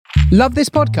Love this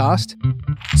podcast?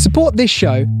 Support this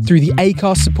show through the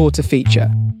Acast supporter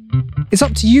feature. It's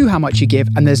up to you how much you give,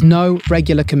 and there's no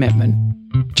regular commitment.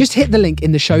 Just hit the link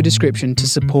in the show description to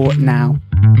support now.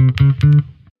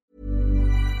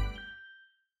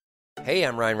 Hey,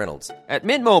 I'm Ryan Reynolds. At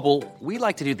Mint Mobile, we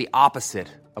like to do the opposite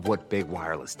of what Big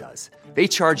Wireless does. They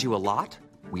charge you a lot,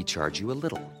 we charge you a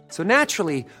little. So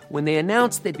naturally, when they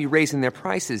announced they'd be raising their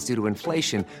prices due to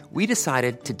inflation, we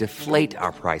decided to deflate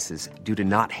our prices due to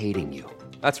not hating you.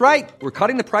 That's right. We're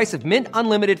cutting the price of Mint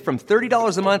Unlimited from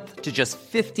 $30 a month to just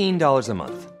 $15 a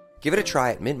month. Give it a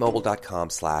try at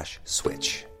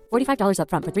mintmobile.com/switch. $45 up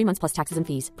front for 3 months plus taxes and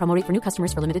fees. Promo rate for new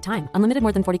customers for limited time. Unlimited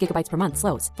more than 40 gigabytes per month.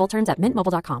 Slows full terms at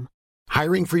mintmobile.com.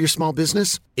 Hiring for your small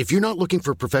business? If you're not looking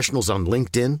for professionals on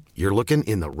LinkedIn, you're looking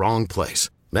in the wrong place.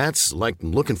 That's like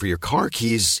looking for your car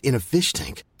keys in a fish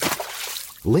tank.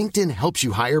 LinkedIn helps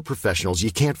you hire professionals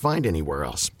you can't find anywhere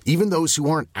else, even those who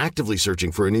aren't actively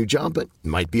searching for a new job but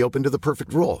might be open to the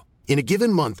perfect role. In a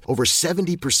given month, over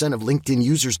 70% of LinkedIn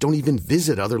users don't even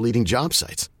visit other leading job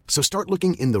sites. So start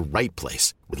looking in the right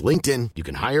place. With LinkedIn, you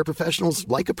can hire professionals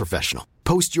like a professional.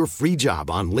 Post your free job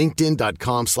on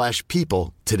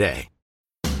linkedin.com/people today.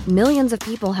 Millions of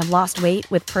people have lost weight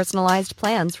with personalized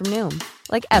plans from Noom.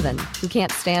 Like Evan, who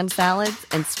can't stand salads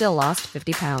and still lost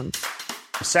 50 pounds.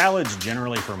 Salads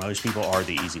generally for most people are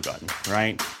the easy button,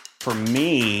 right? For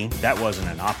me, that wasn't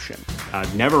an option. I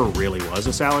never really was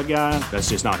a salad guy. That's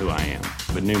just not who I am.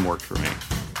 But Noom worked for me.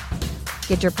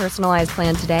 Get your personalized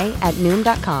plan today at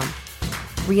Noom.com.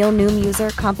 Real Noom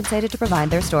user compensated to provide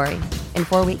their story. In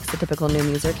 4 weeks, the typical Noom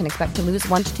user can expect to lose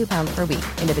 1 to 2 pounds per week.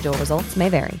 Individual results may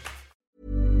vary.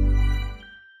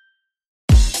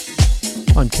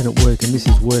 I'm Kenneth Work, and this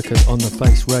is Workers on the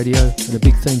Face Radio, and a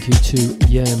big thank you to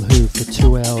Yam Who for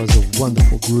 2 hours of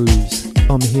wonderful grooves.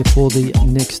 I'm here for the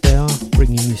next hour,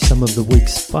 bringing you some of the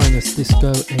week's finest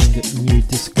disco and new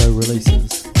disco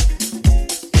releases.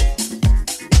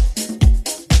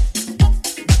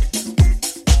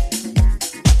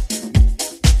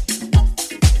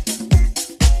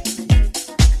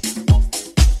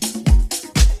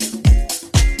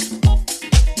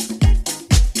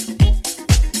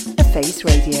 Face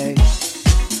Radio.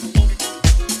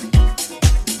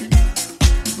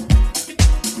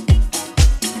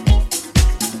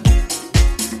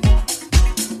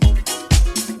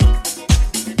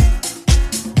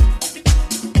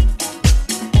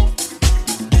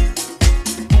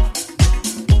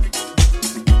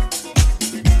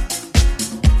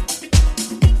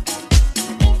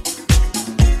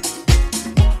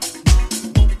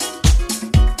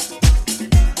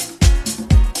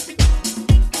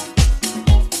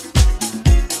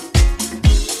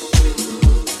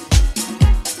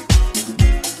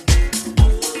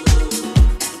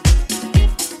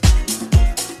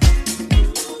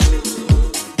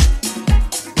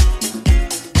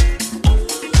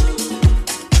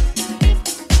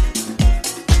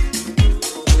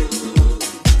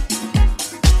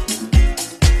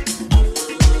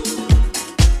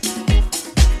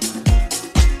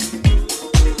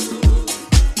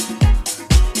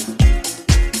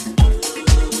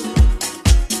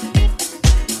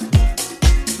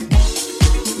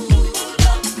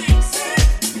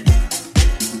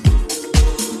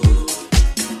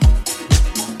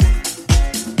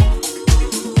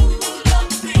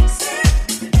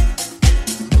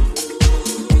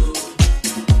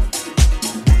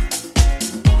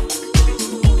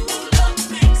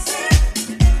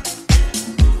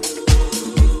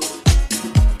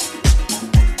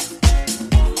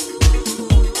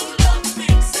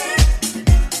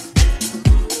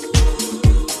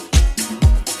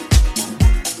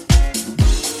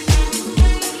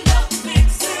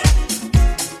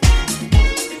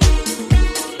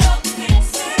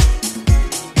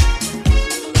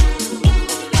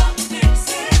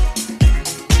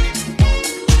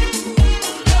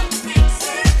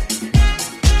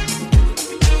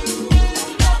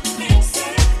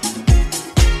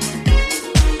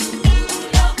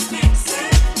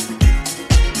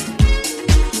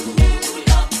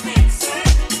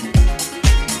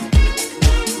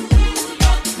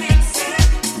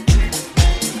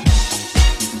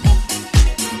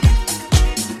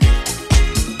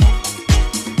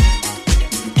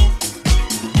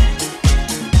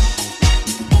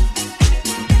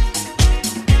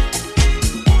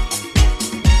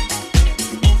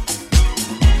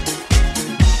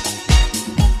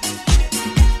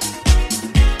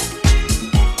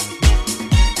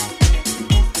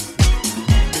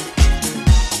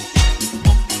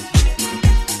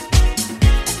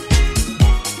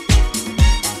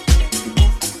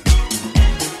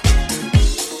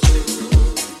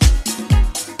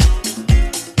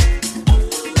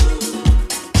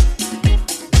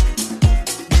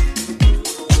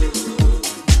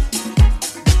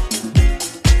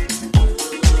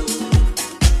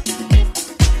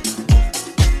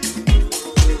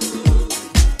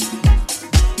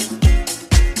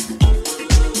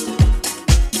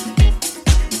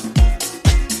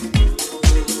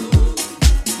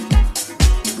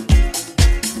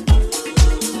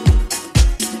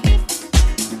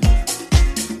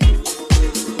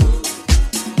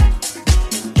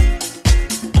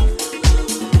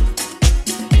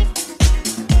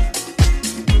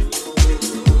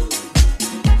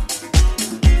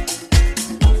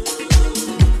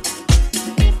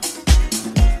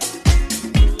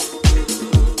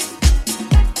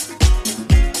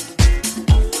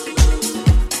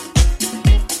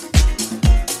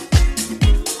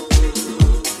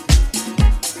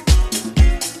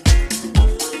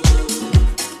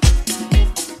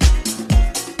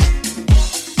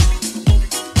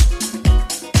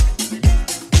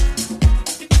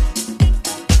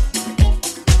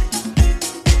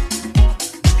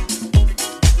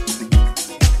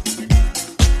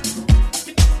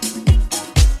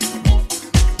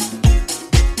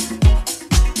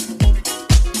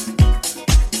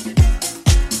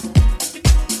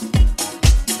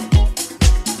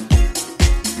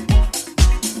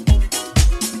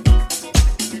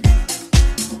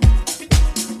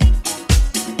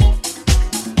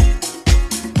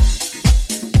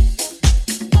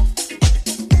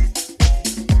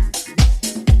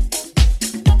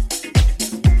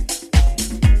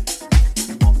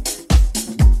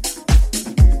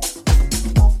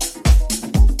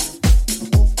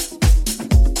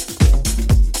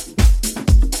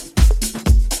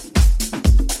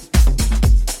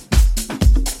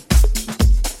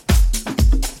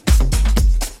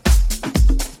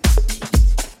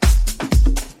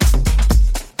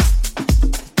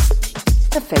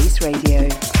 The Face Radio.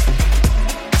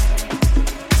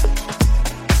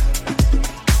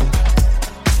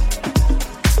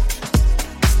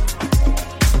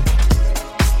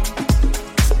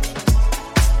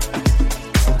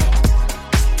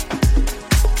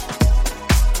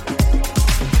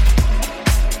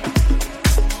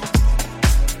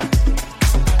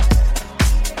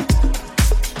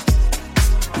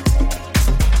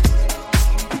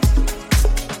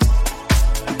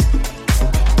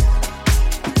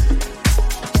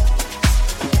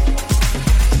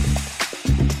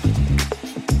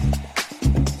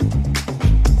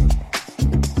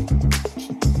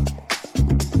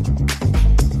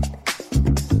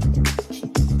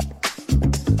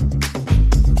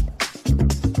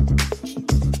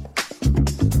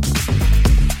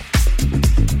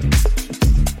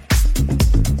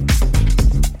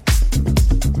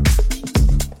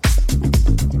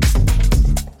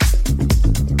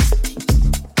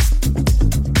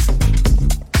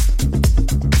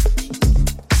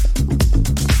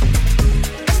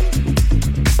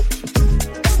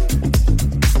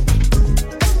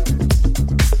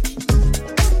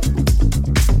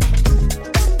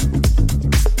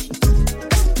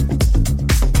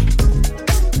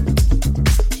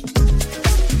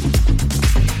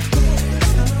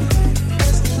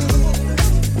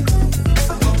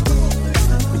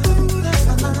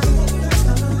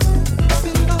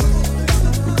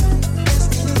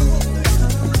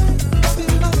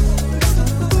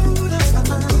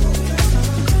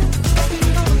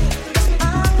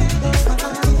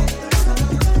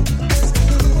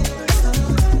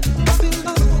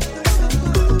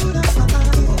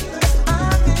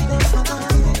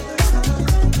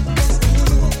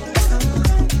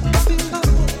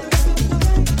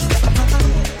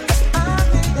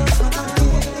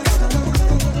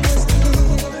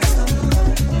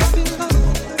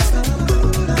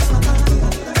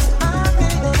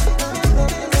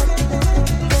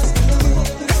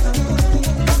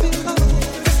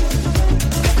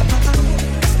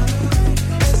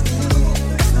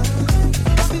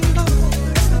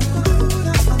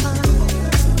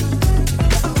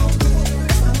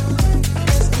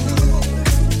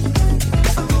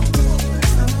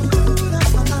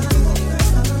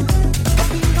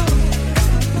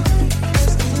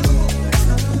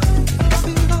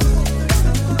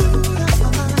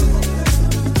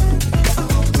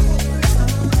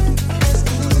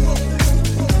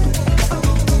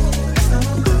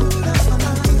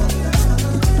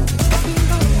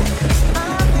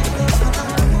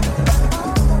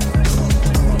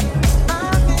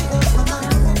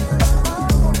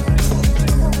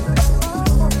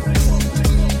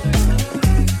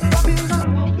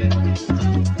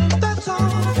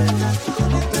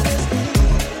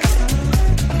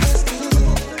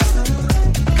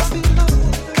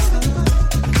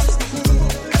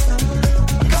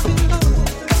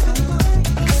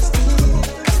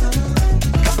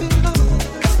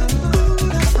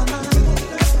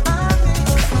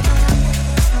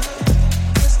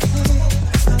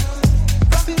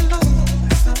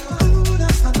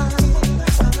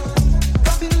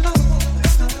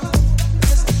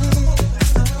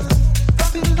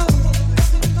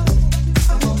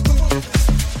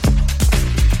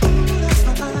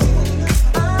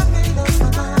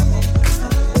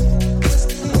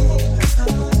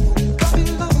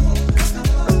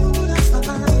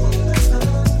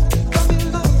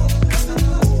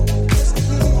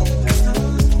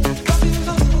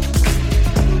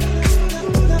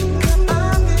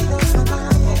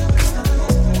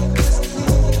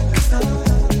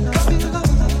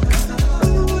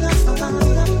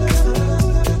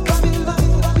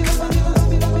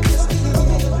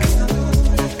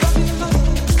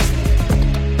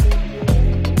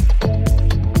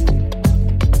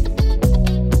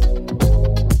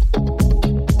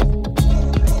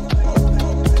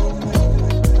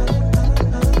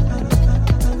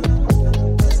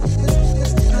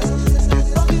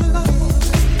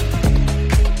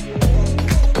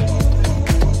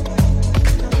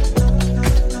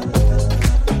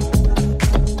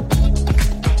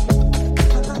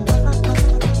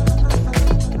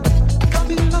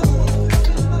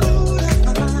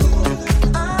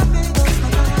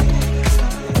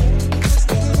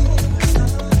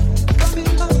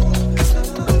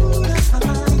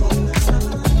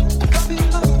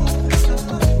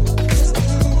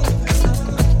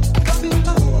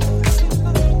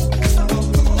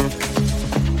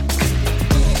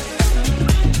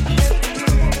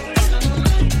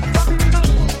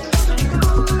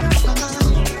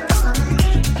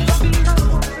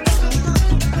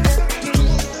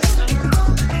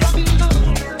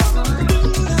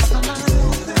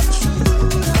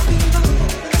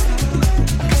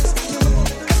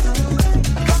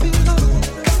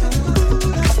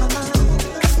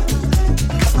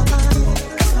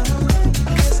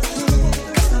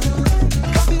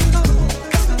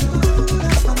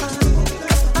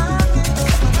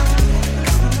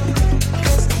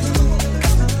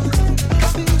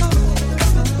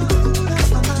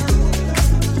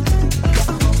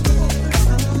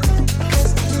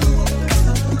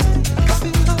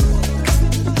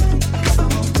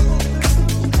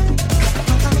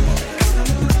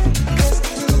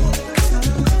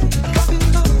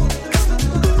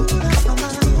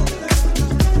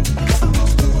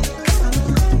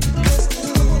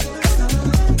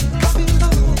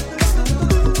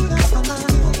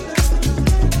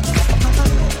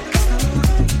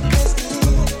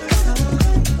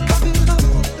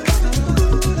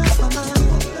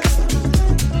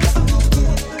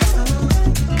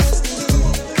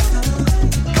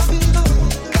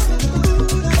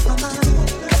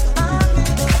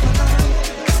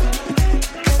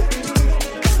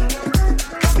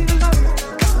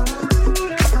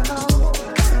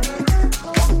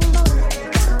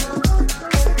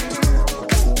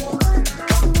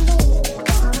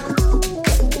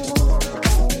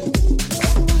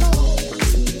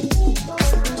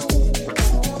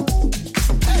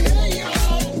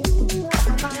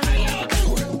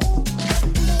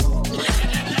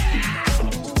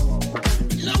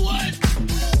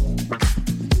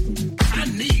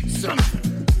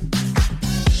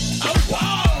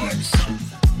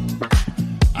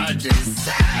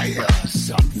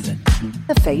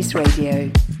 Face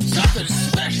Radio. Something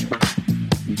special,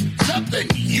 something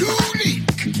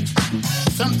unique,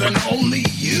 something only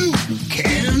you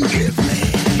can give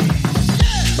me.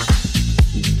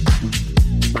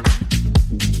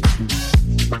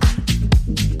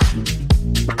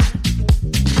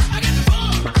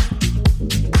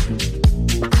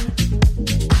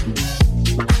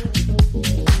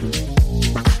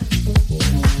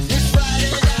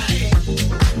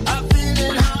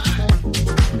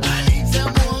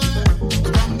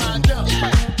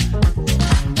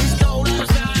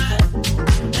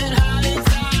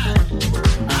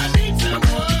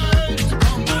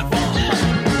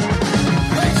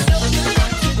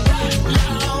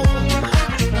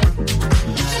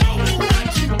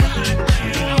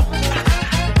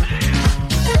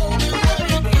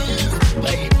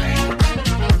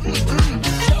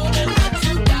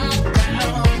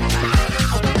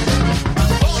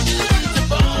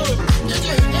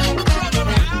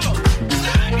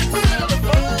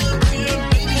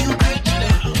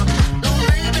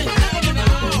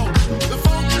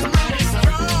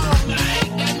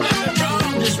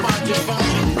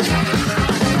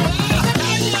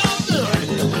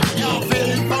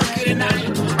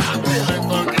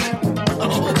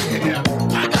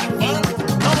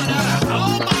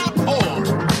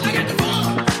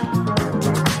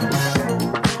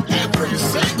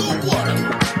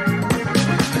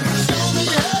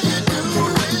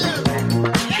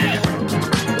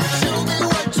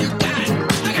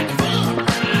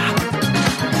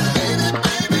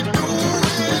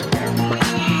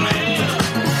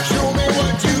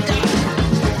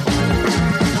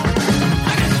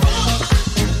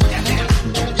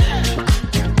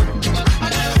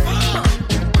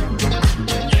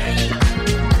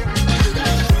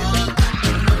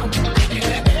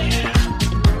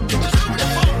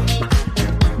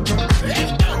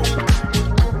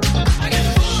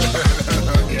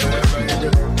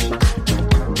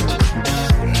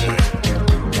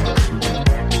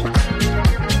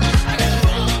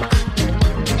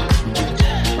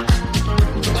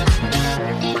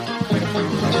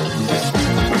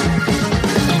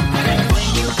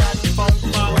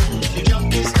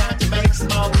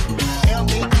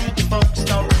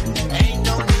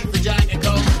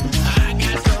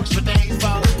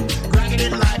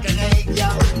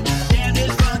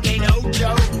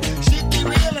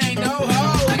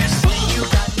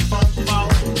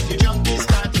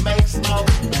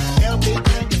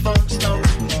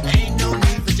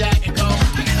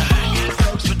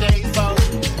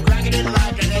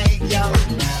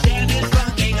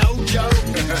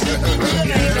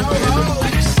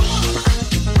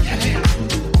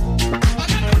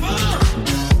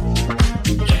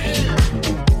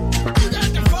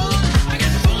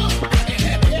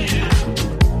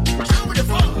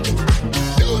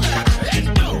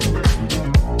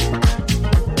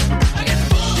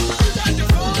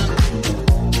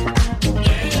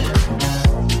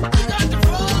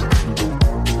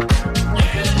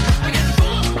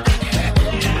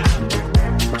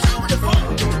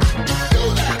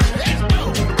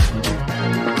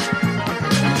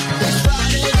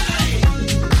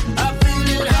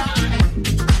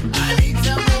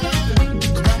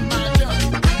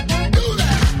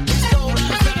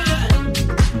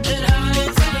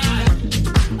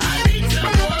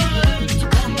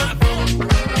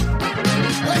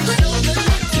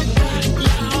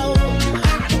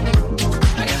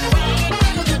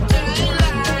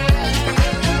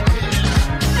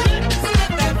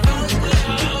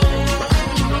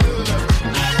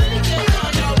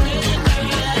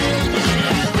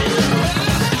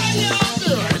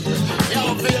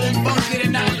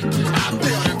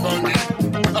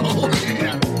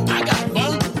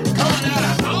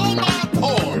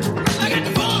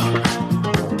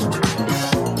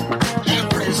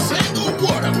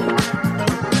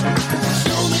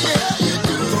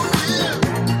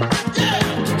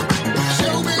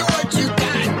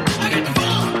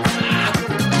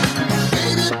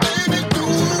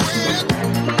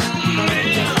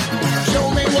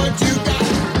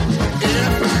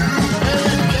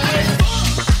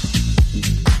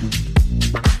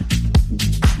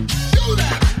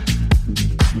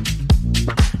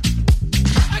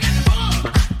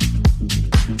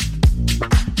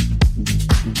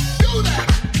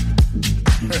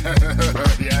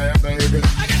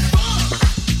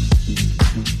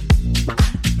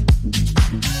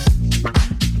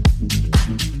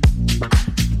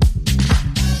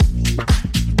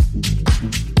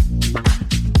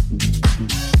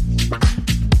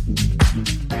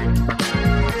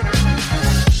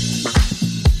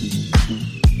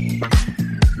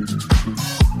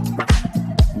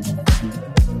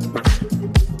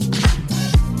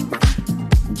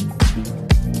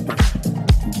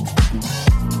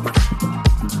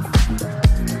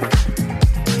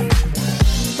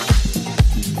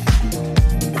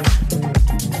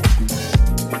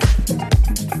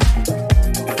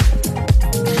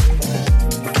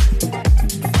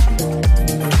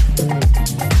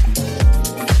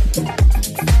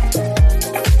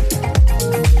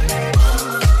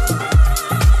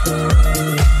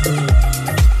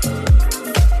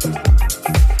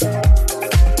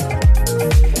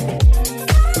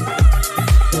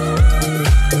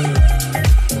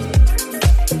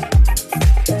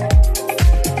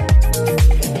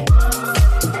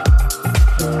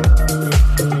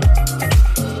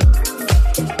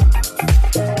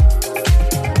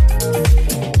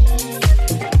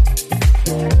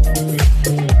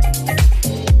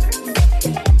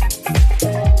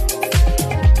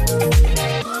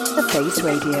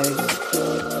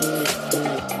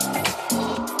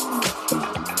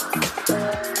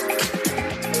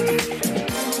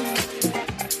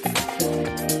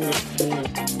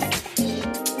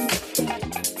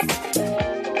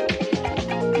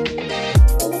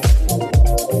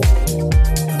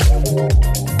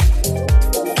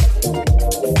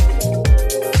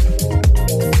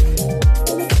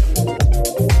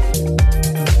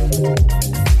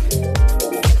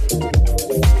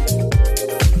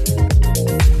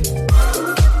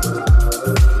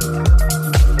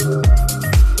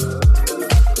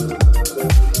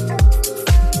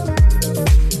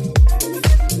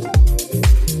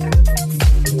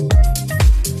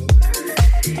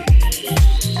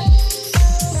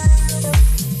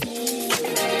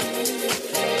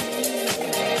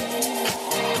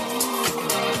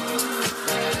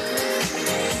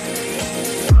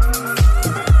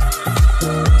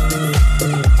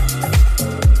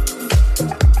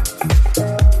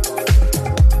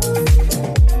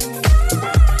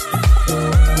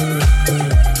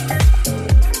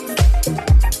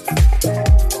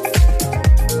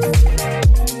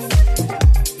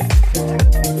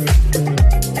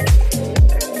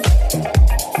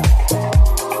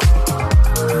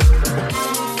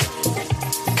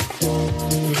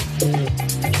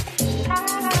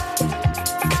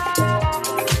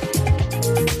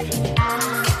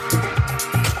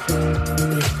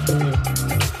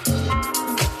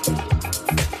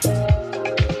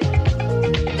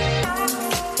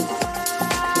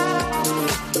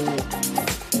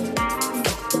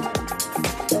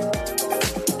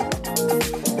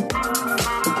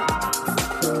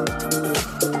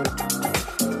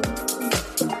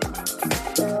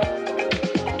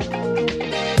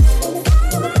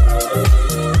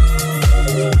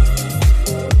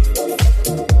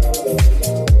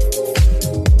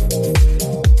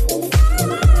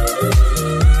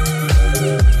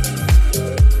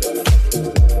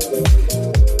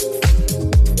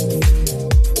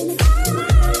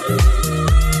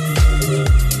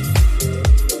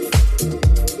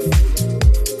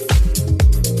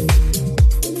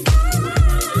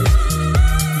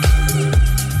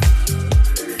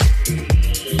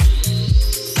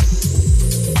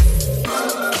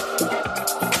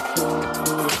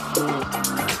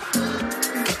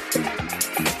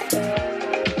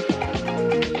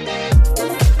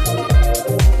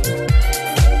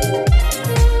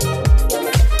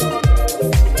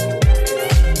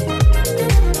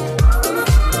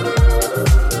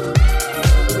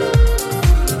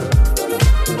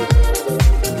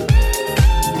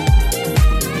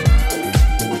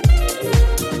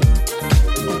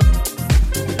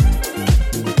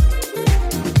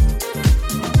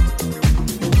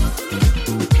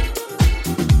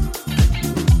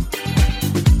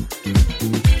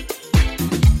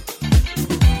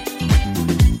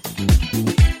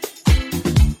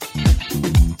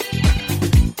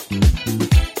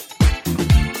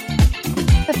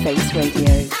 Face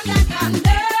Radio.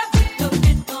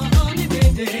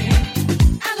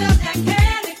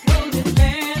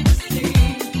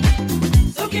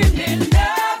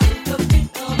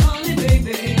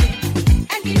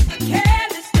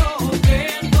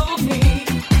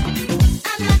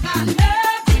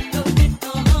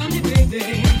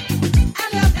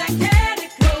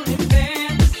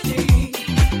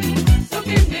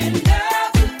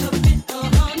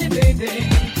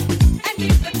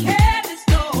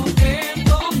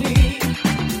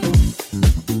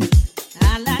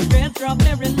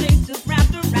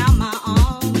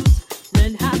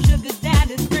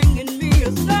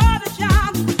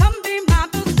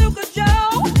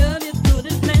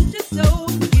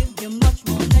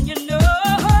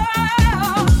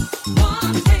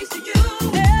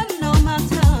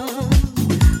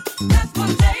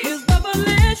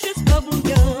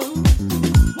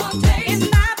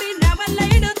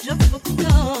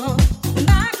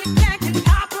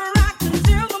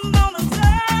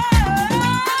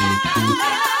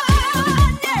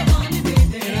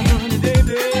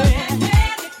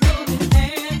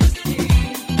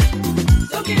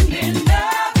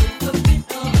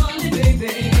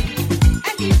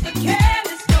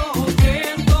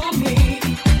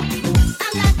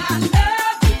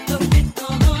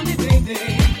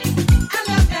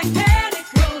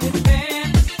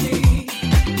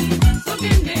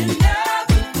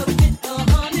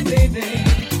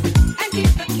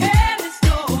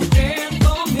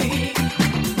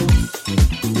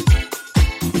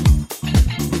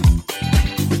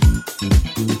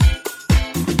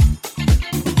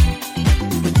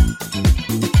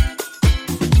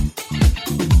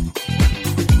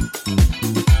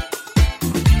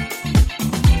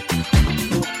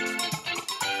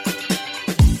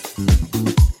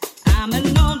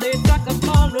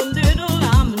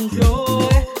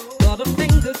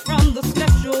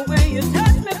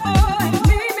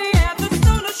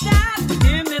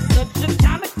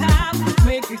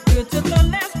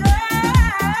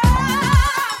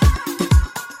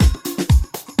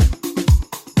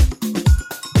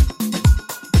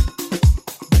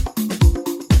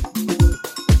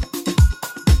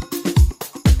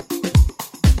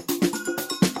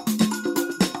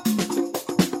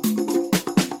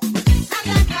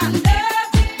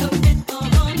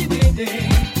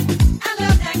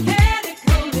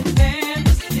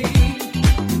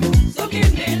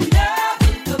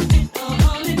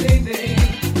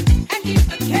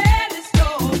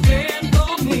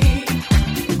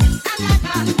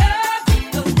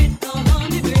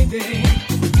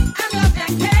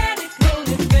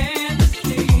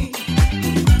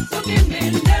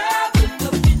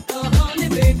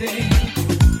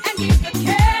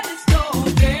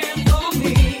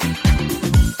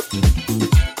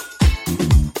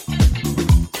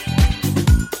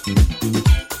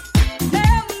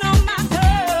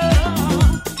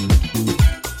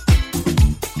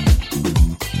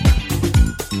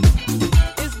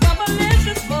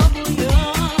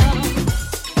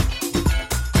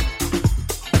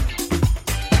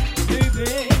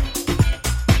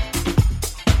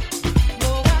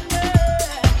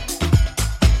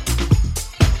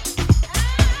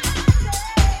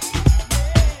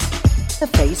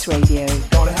 Face Radio.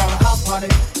 Gonna have a house party.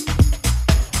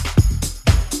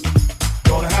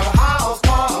 Gonna have a house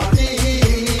party.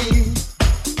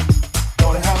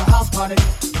 Gonna have a house party.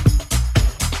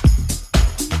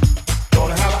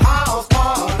 Gonna have a house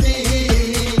party.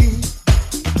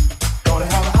 Gonna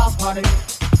have a house party.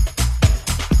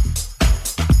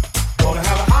 Gonna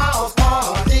have a house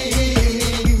party.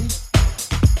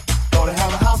 Gonna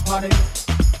have a house party.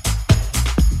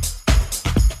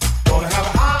 Gonna have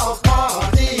a house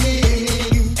party.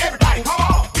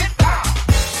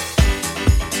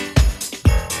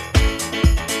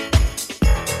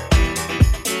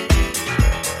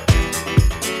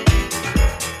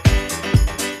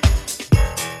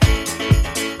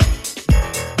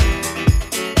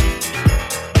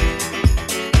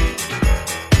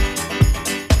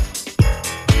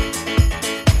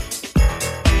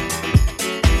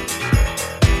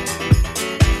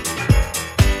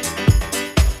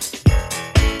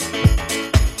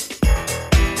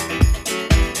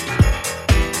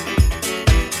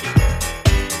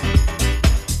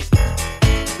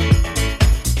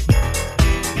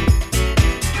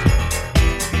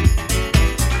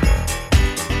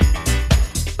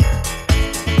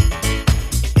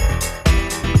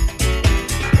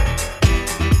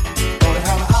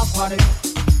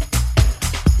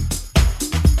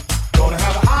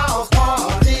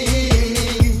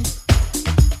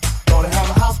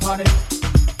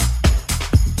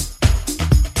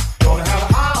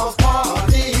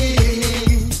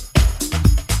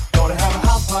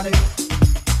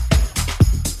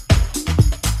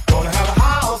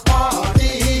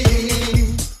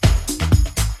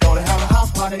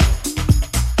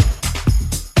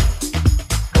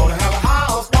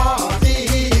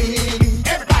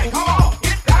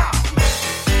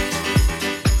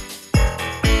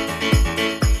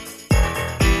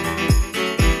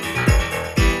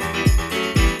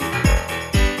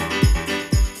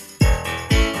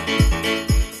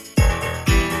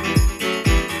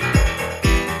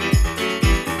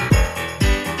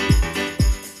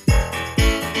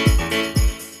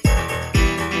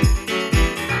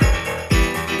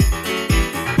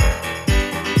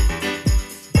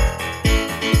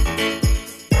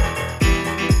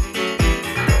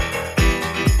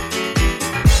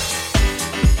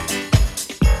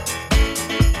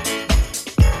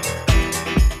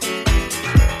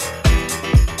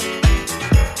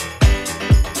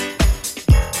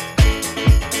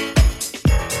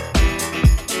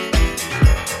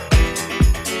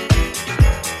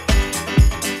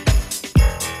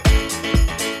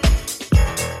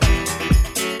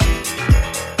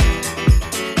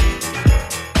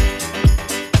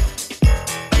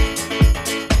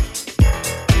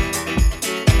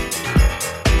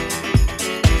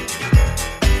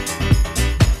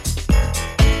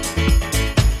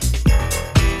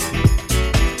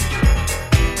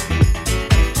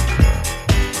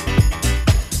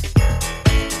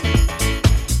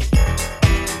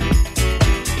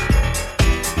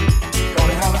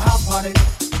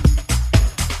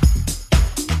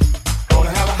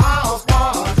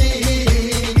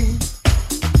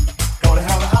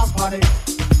 party.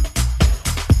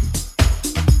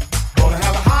 Gonna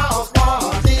have a house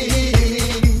party.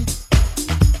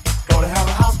 Gonna have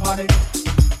a house party.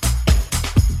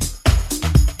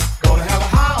 Gonna have a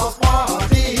house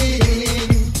party.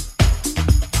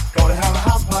 Gonna have a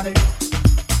house party.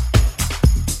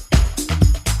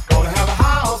 Gonna have a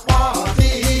house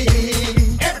party.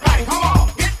 Everybody, come on,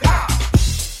 get down.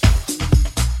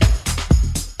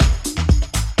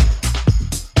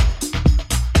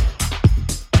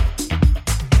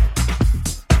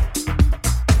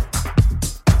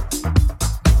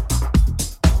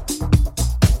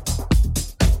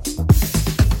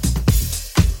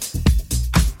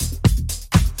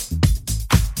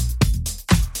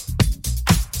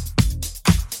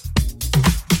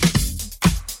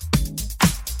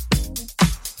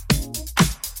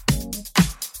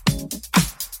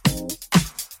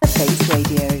 The Face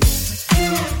Radio.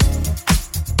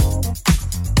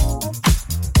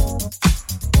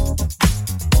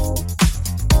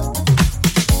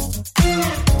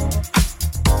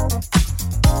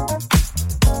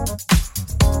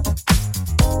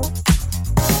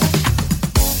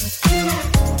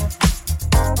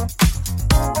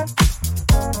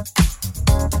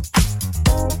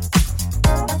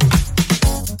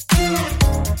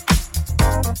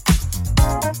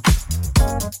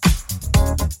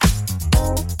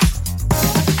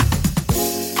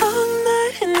 All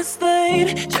night in this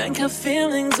lane, drank our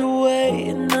feelings away,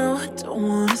 and now I don't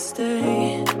wanna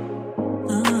stay.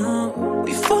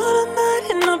 We fought all night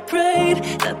and I prayed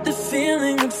that the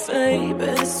feeling would fade,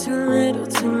 but it's too little,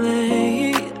 too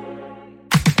late.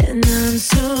 And I'm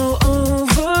so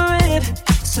over it,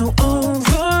 so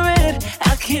over it.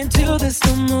 I can't do this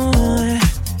no more.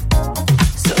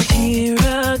 So here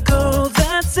I go,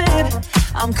 that's it.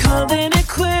 I'm calling it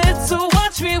quits, so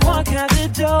watch me walk out the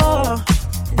door.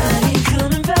 And I ain't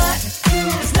coming back,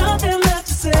 there's nothing left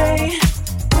to say.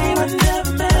 We were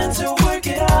never meant to work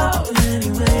it out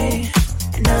anyway.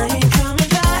 And I ain't coming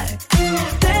back,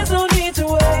 there's no need to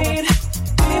wait.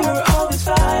 We were always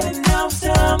fighting, now it's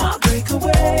time I break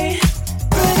away.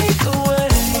 Break away.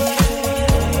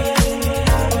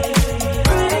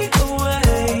 Break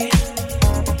away.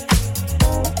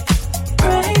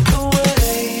 Break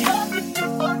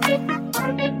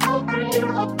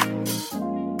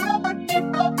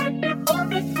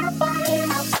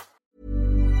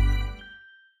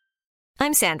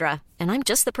I'm Sandra, and I'm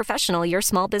just the professional your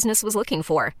small business was looking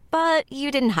for. But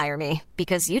you didn't hire me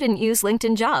because you didn't use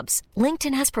LinkedIn Jobs.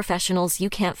 LinkedIn has professionals you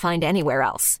can't find anywhere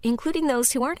else, including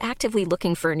those who aren't actively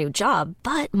looking for a new job,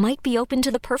 but might be open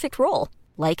to the perfect role,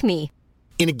 like me.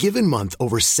 In a given month,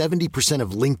 over 70%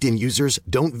 of LinkedIn users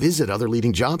don't visit other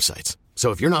leading job sites. So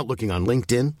if you're not looking on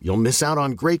LinkedIn, you'll miss out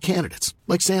on great candidates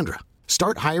like Sandra.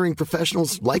 Start hiring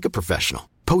professionals like a professional.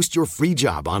 Post your free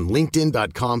job on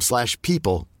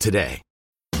linkedin.com/people today.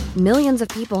 Millions of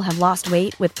people have lost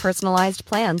weight with personalized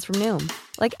plans from Noom,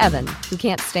 like Evan, who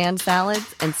can't stand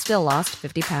salads and still lost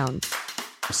 50 pounds.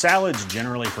 Salads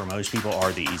generally for most people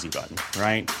are the easy button,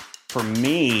 right? For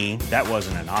me, that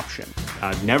wasn't an option.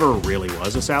 I never really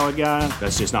was a salad guy.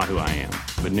 That's just not who I am.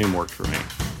 But Noom worked for me.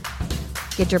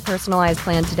 Get your personalized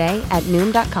plan today at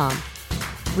Noom.com.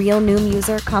 Real Noom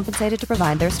user compensated to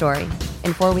provide their story.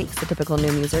 In 4 weeks, the typical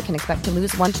Noom user can expect to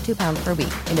lose 1 to 2 pounds per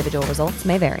week. Individual results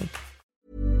may vary.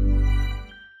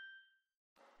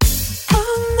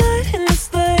 all night in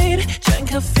this lane,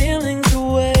 drank our feelings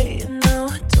away, and now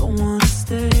I don't wanna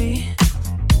stay.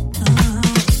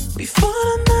 We fought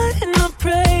all night and I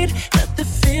prayed that the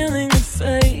feeling would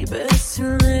fade, but it's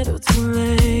too little, too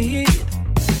late.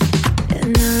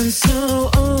 And I'm so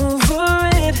over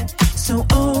it, so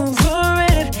over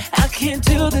it. I can't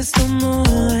do this no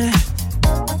more.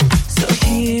 So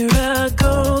here I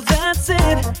go, that's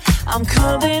it. I'm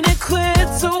calling it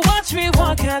quits, so watch me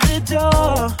walk out the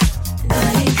door. And I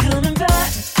ain't coming back,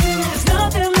 there's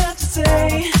nothing left to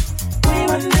say. We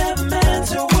were never meant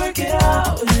to work it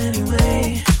out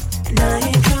anyway. And I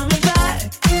ain't coming back,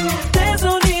 there's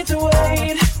no need to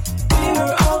wait. We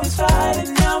were always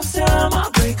fighting, now it's time I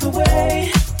break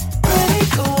away.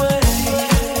 Break away.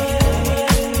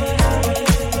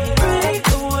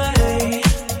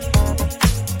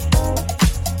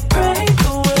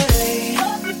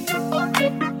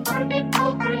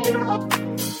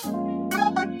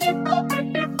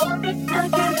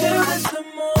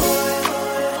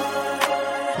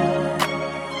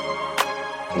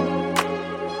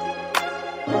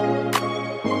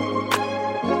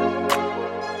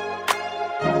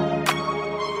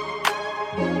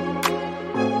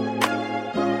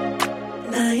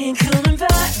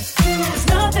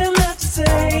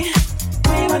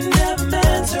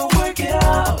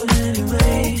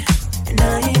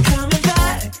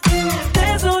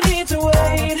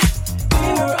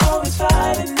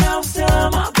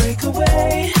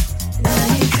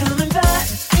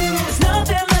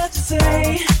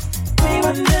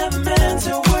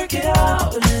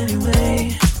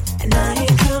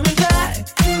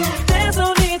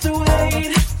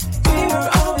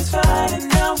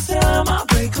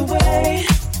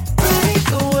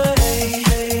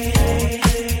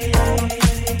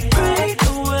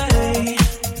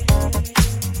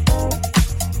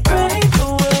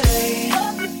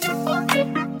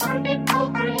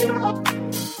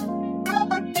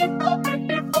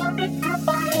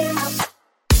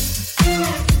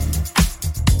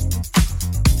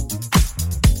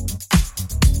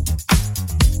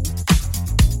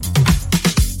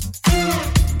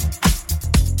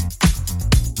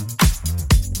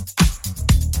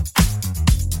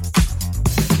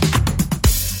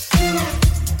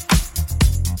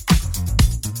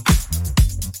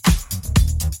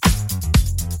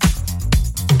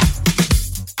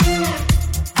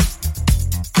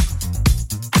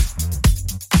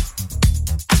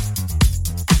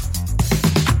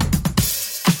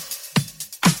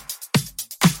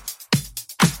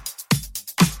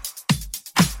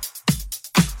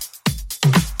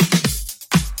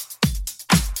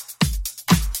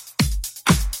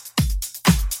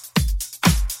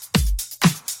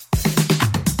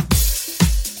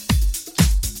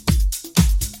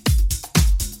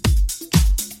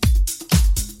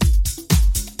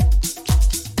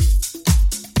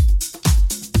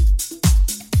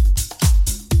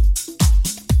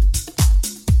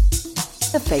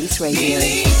 Face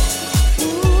Radio.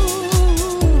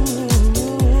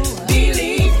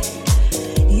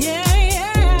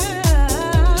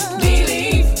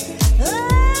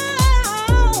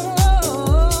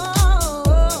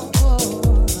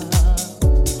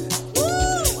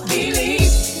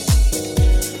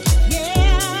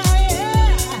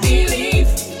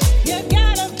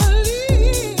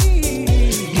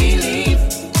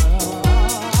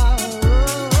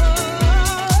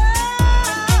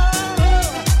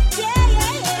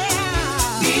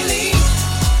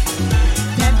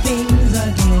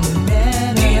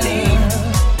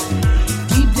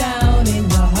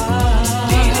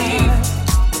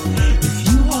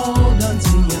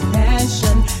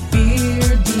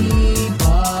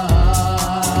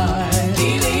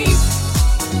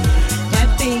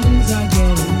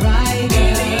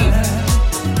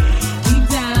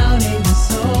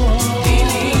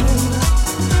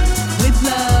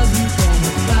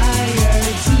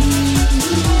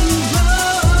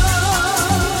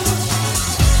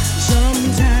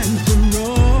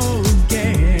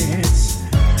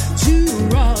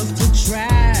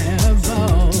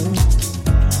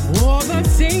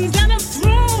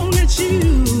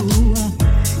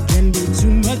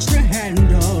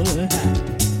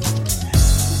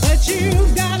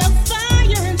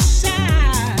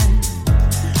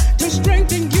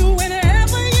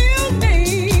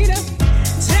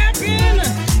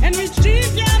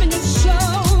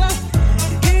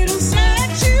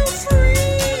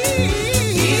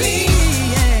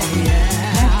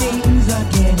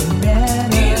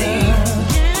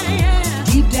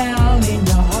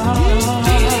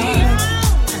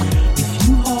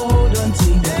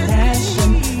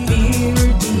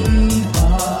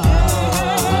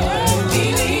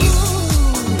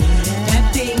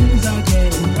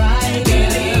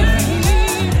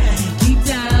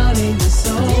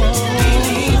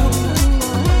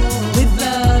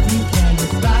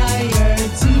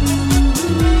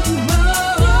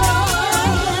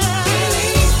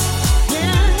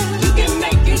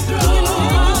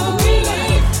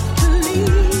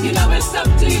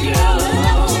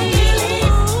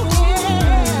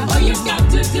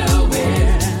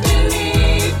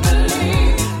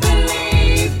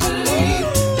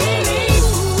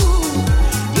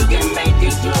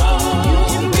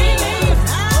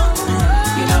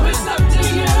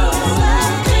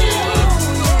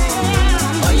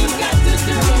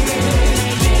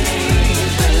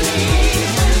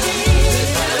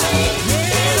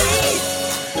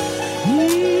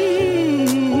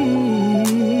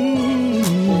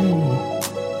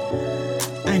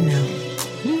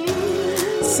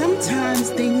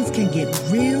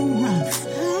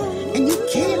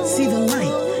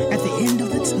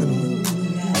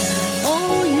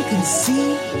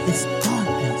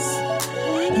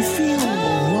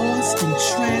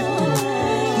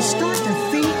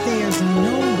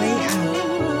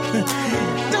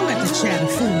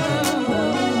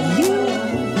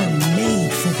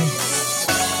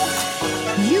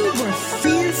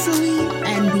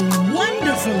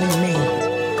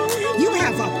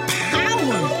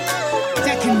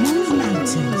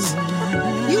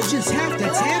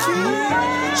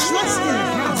 Trust in the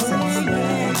process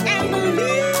and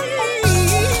believe.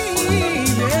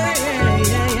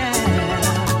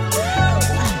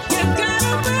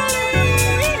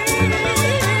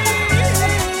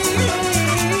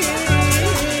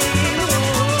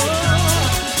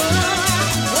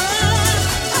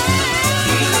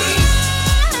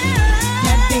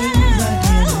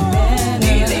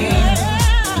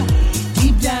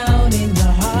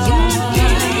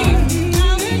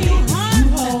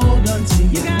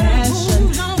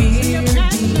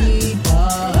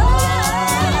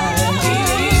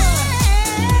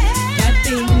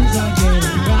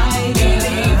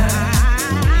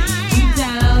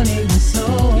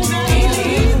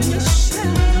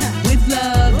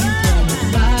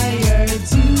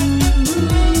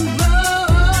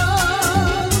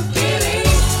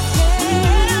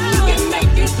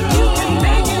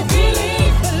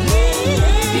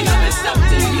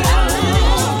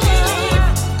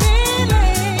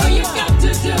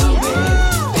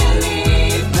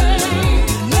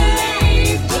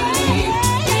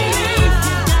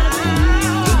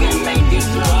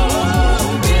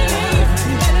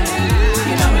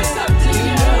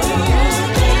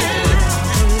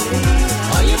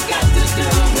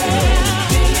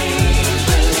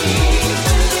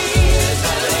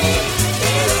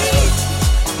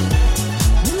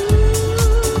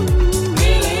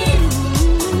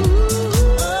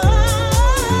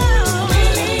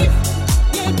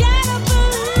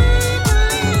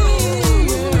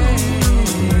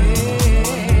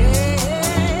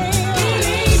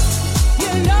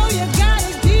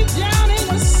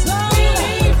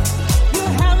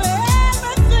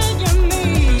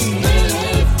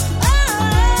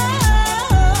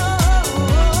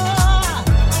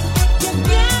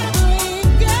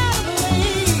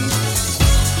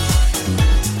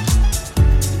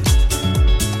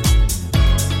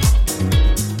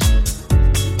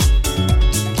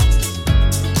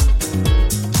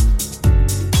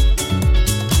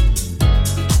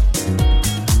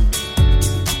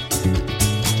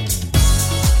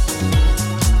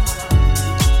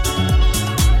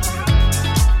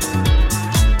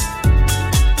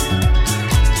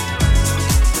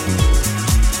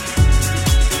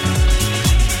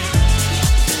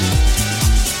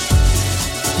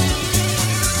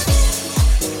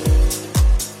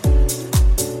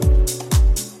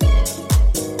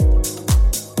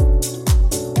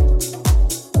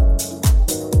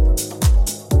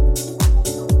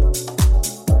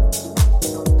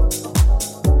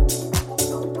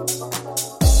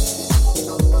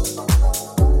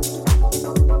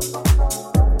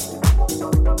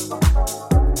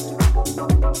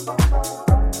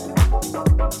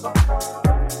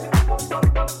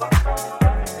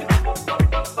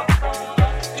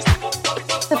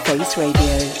 The Face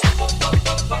Radio.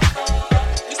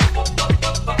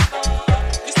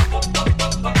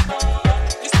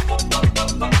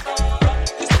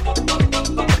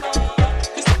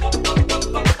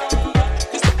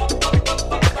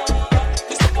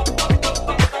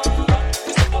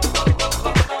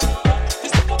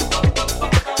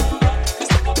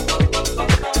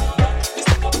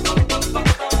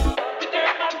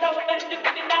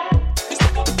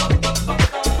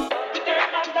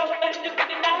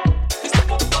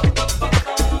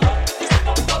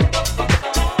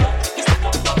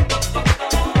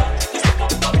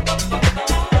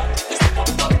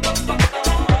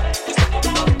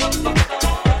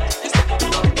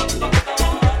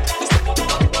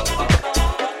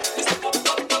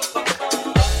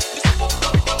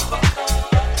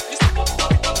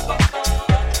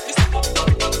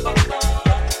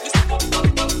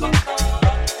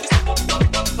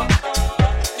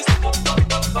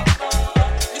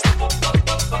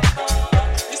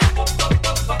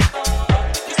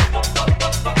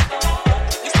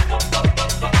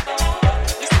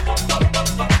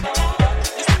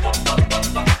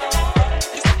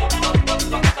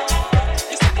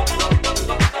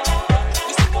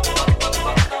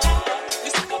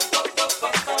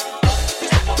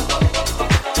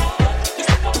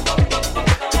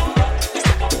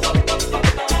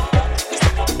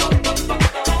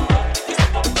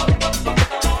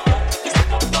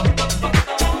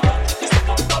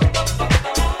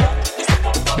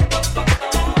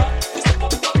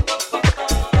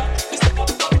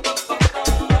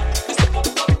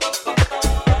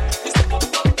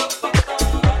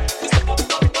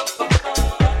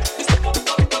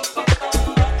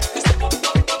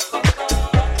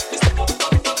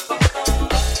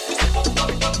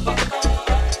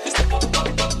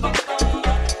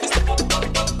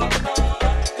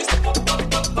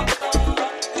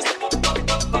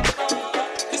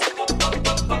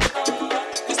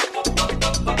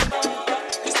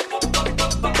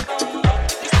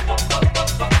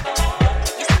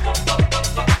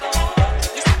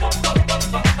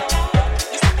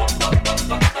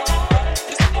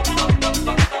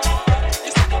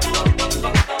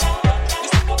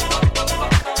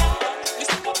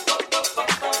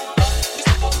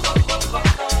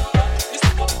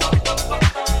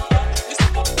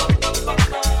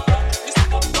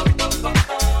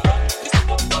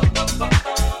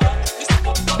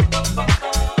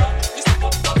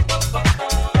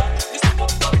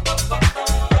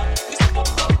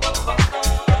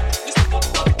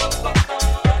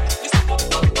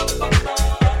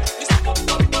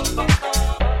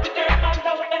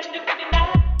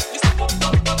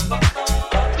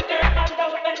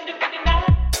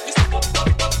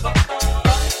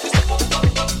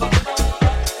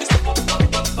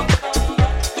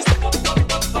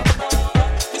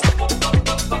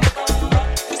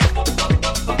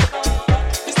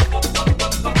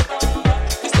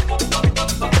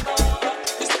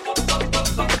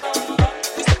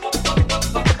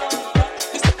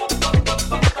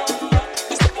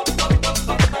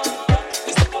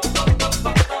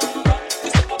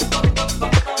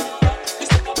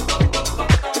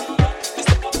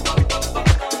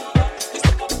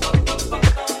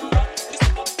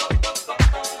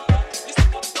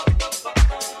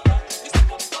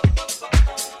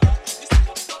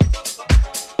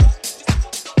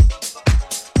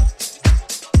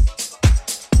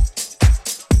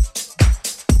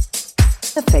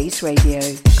 The Face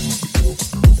Radio.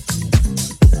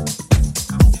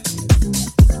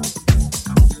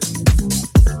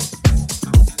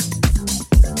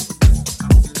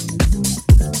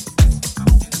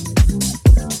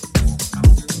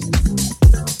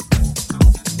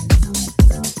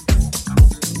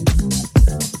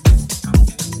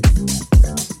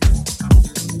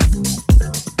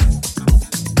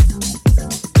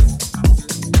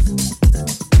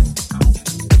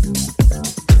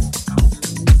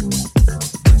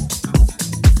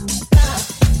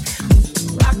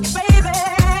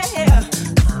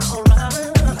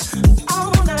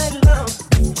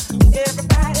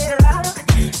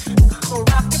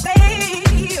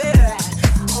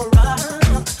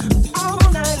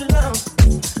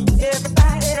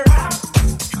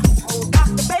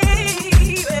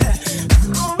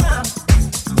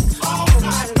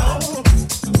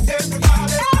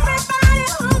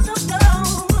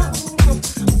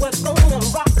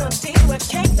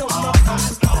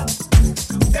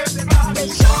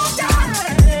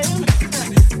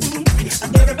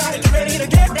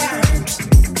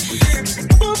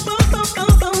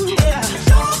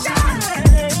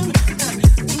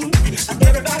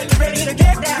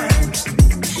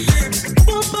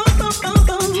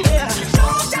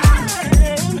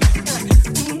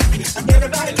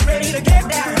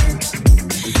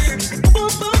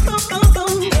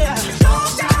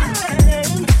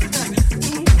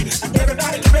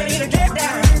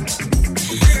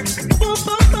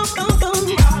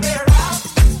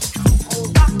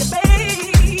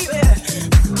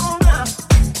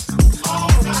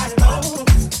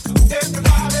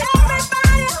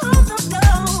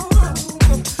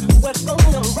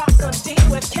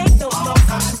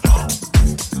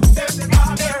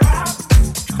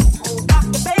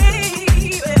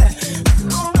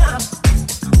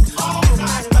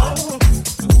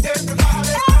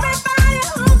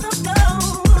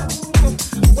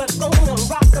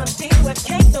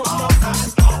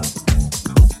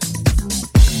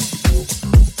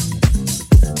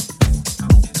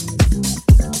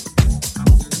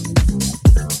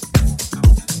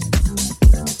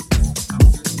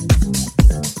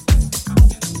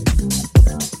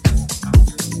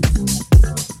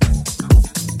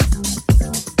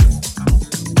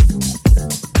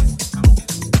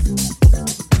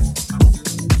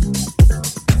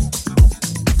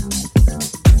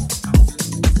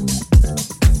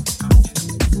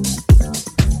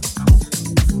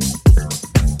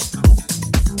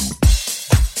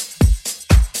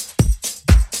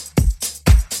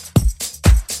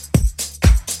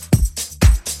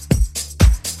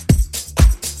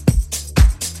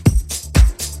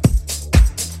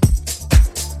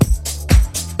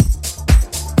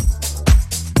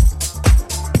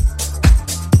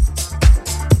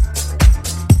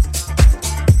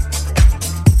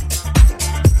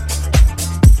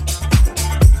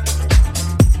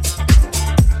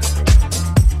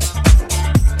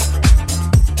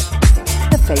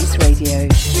 Face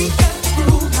Radio.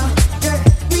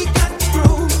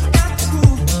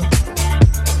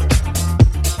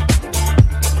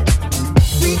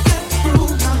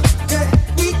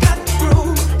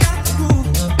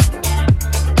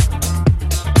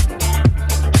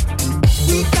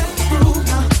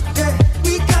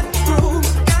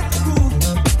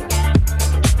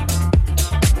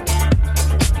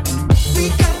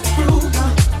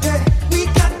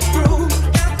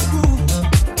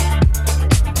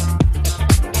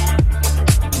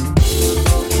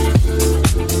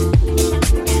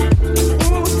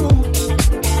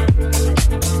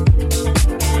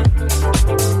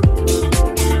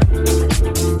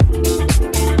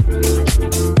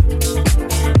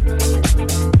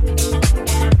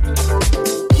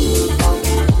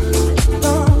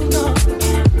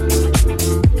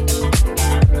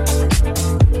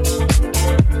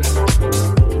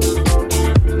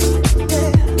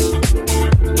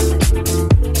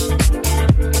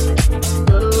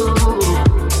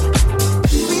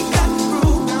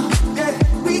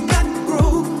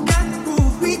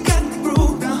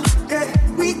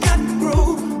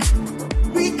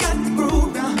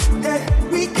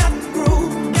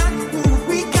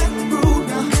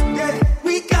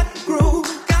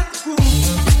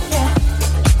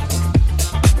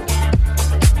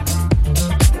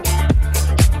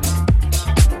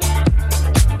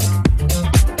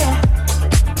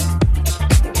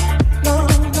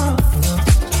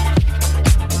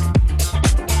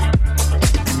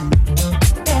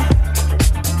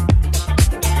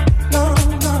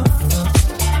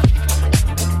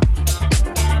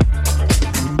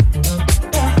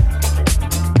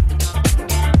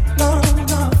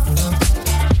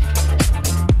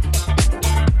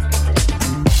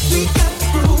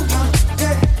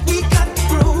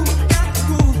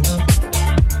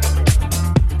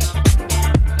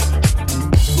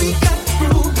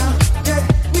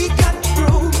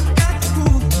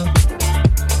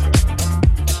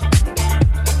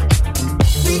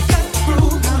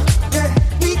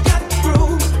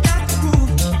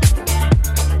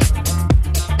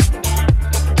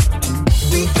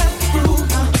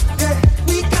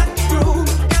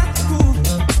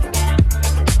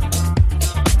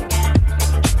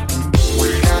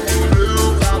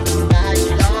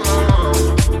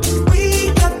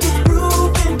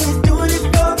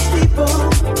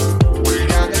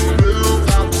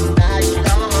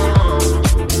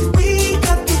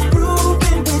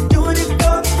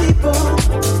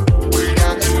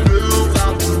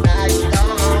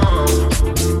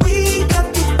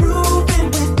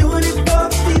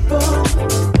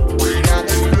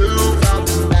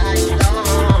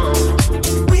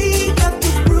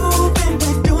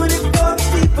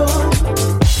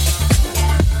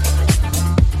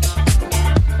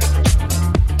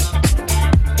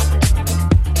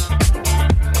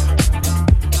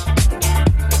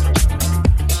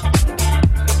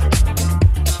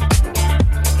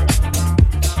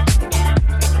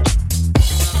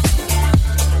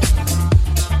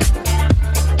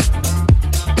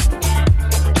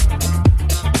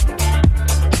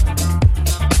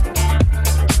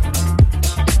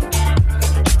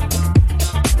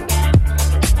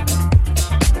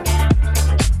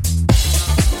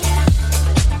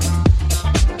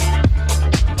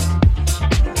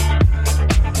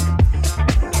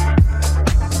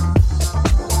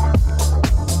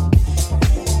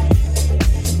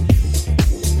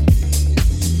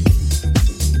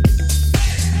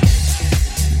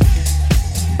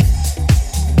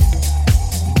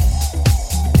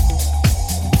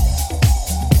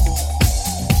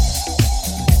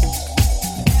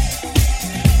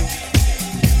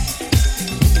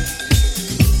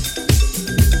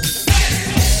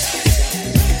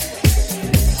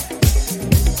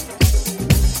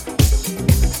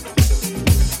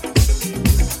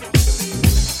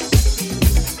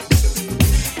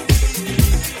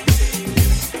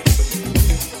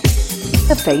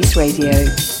 The Face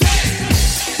Radio.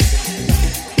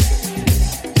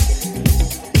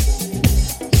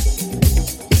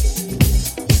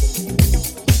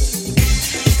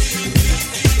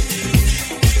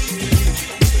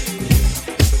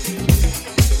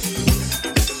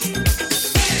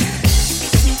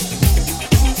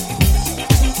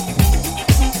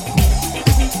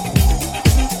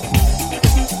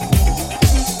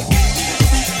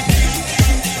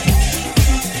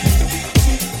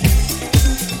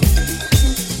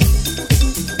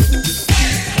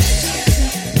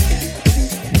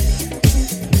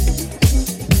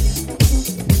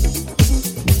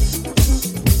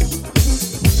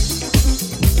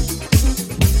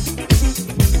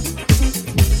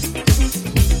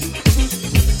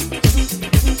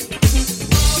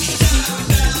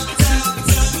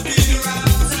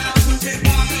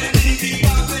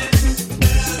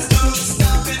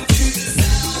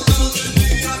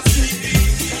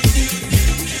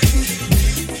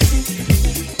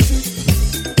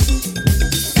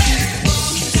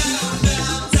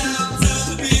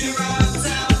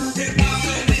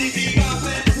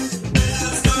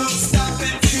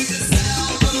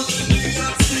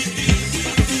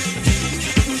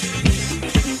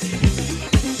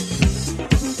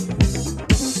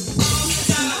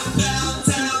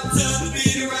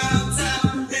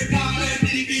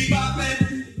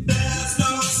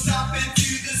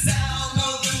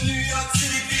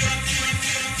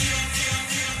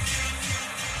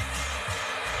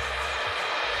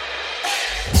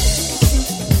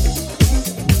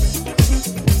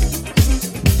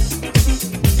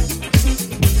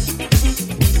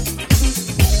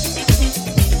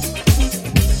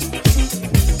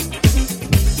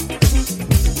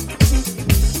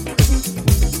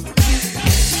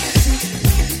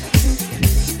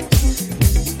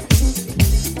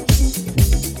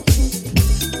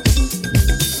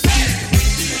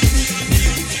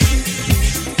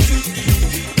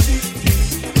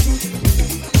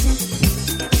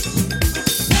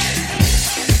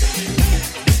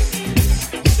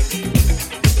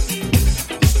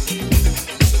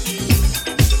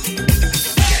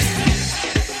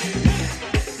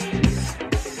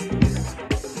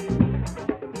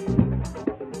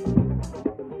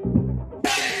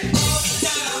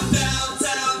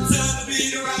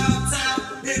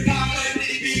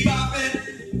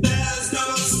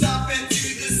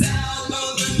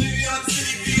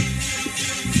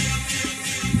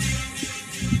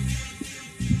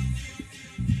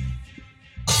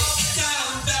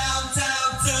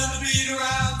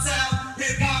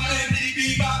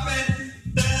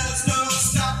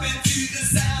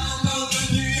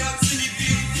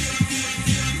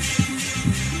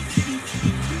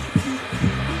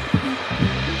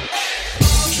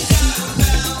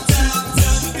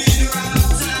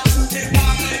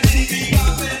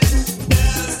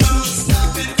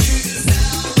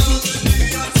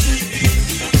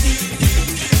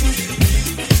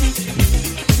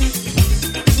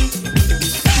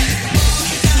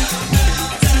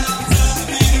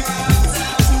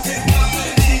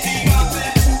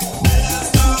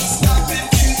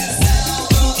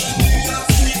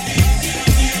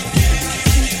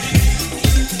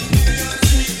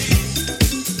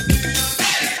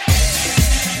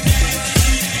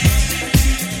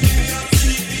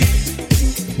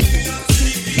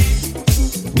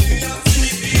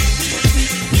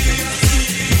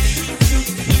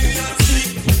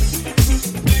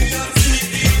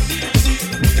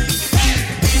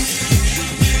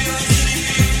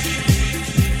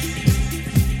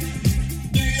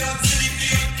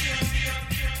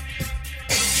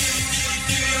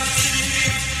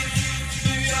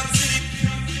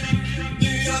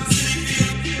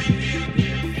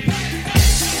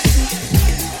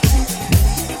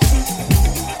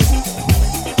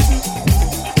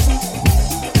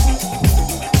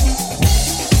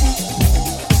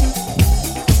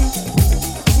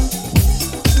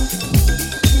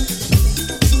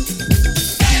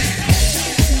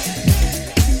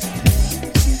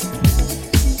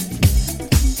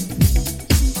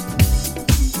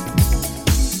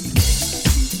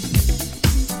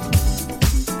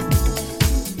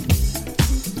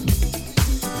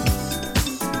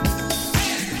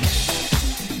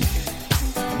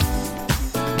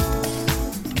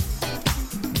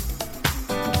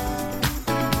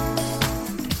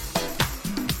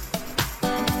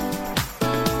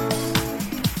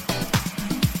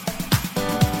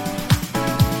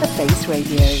 Face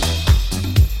Radio.